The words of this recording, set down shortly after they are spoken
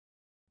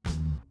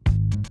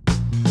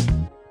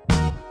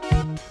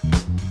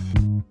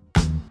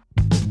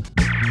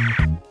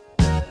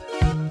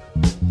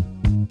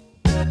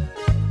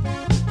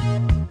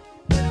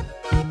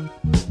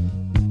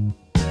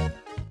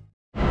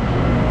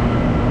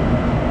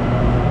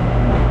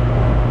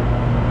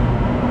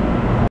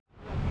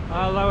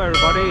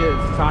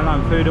It's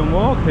Thailand Food and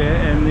Walk here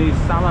in the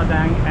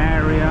Saladang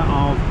area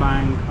of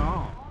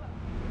Bangkok.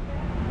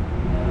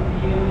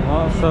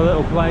 Lots of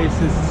little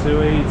places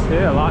to eat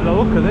here. I like the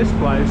look of this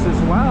place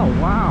as well.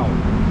 Wow.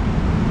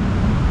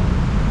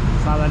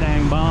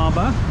 Saladang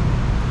Barber.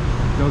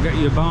 Go get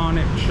your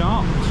barnet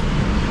chopped.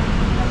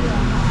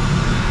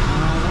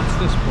 What's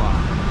this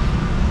place?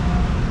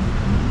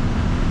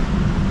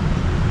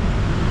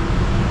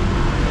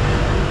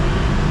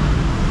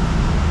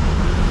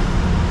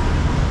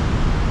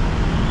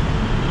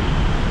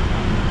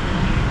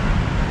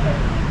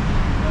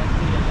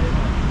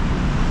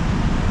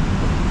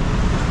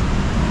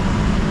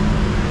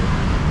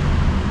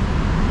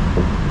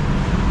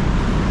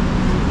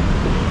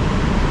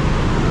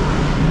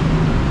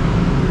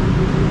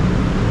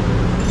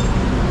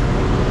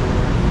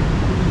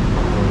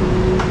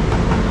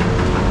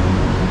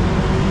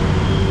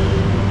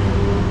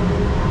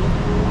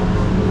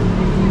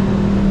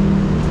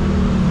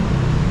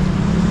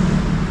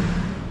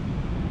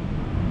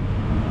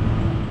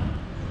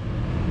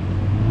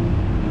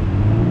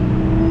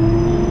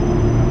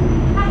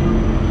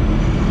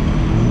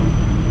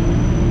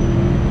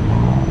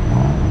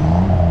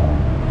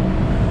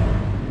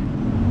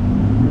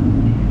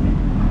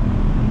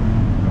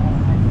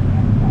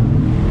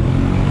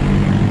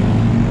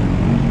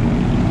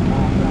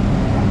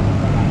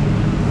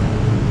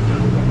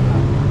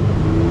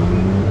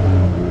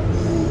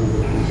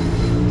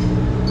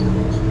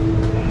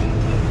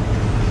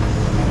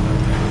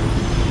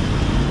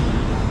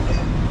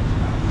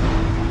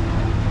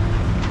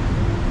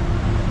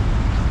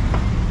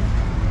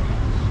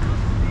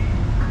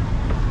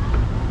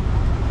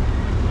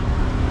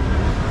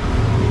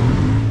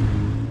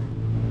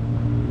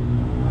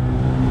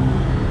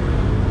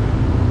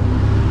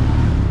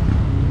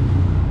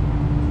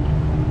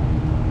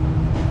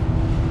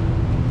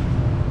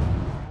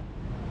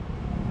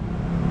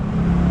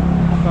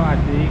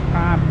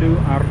 Do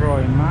อร่อ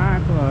ยมา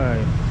กเลย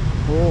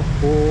โอ้โห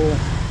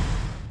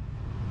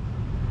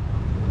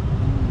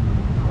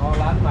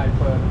ร้านใหม่เ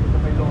ปิดจะ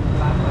ไปลง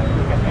ร้านใหม่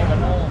คือแคเฟ่กา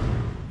โน่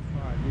ส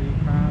วัสดี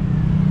ครับ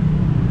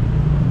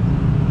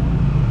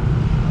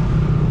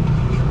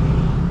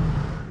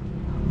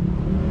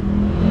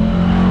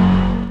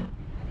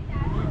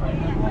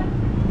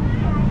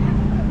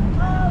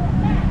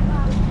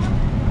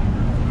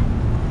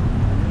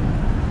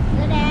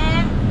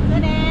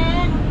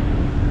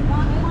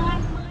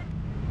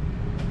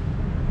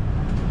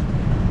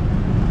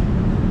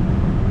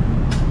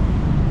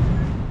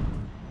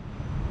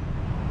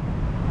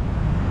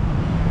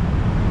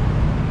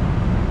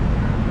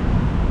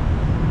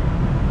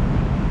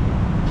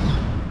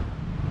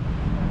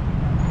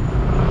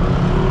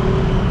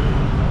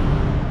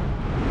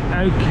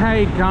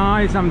Okay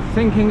guys, I'm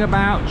thinking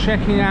about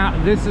checking out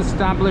this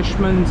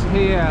establishment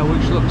here,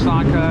 which looks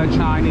like a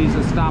Chinese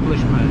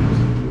establishment.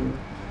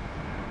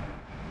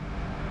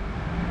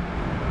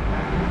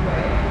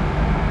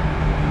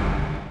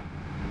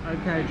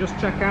 Okay, just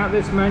check out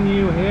this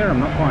menu here. I'm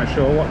not quite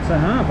sure what to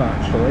have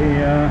actually.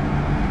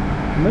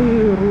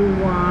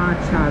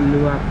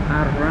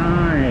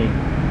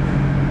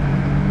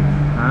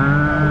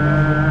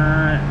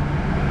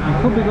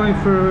 I could be going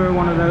for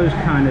one of those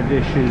kind of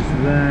dishes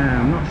there,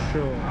 I'm not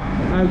sure.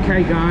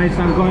 Okay guys,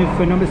 I'm going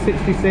for number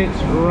 66,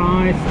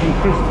 rice and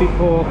crispy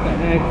pork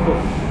and egg for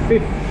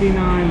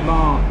 59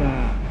 baht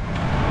there.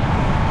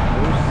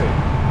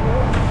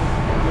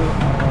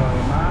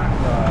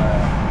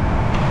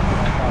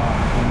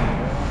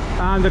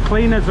 And the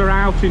cleaners are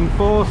out in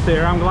force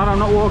here. I'm glad I'm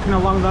not walking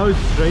along those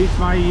streets.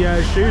 My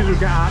shoes would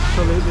get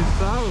absolutely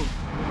soaked.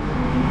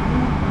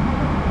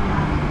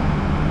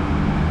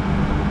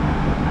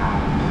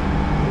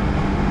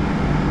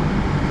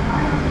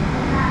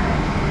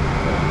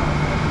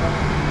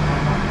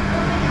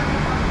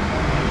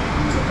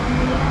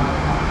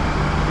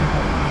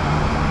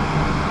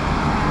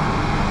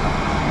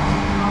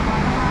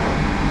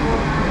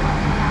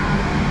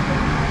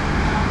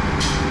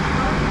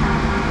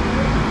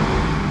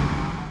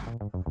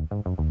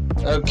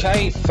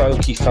 Okay,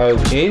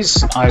 folkies,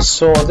 I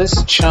saw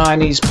this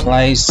Chinese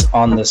place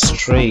on the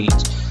street,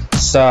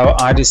 so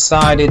I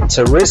decided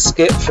to risk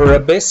it for a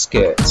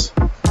biscuit.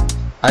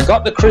 I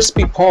got the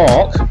crispy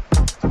pork,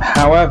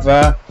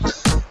 however,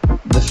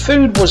 the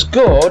food was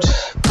good,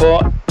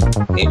 but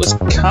it was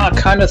I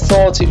kind of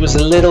thought it was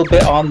a little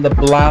bit on the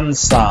bland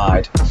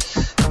side.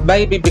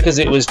 Maybe because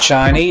it was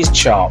Chinese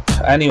chop.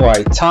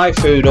 Anyway, Thai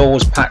food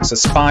always packs a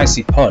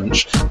spicy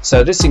punch,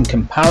 so this in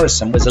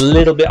comparison was a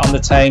little bit on the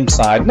tame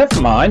side.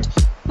 Never mind.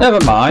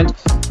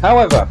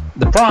 However,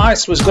 the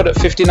price was good at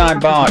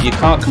 59 baht. You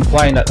can't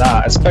complain at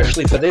that,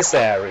 especially for this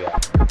area.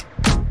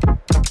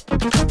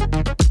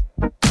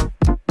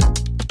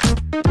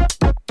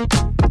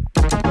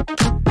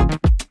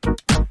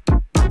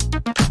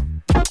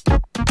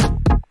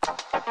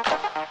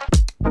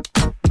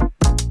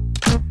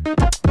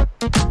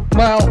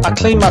 Well, I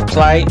cleaned my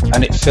plate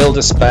and it filled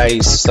a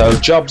space, so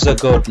jobs are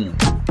good.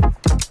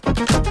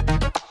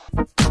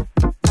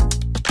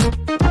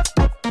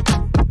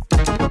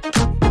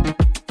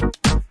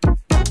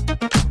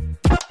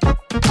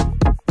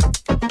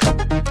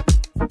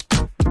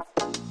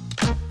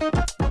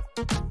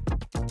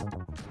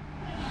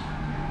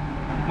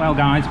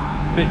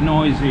 bit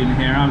noisy in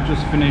here. I've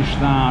just finished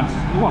that.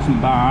 It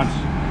wasn't bad.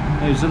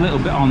 It was a little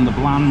bit on the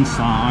bland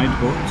side,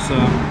 but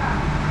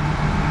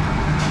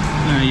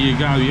there you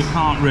go. You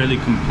can't really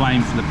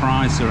complain for the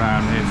price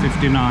around here.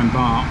 59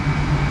 baht.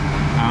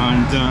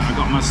 And I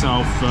got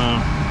myself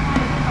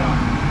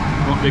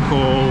what they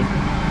call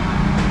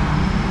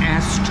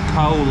Est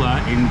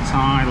Cola in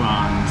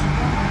Thailand.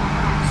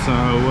 So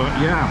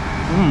yeah.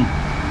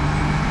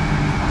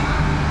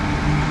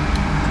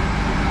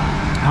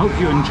 I hope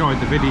you enjoyed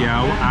the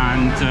video,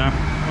 and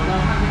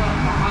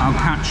I'll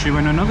catch you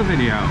in another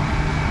video.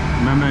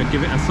 Remember,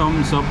 give it a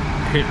thumbs up,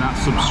 hit that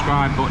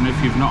subscribe button if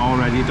you've not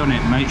already done it.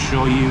 Make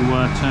sure you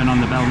turn on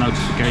the bell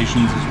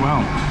notifications as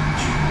well.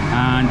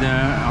 And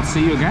I'll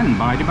see you again.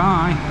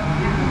 Bye-bye.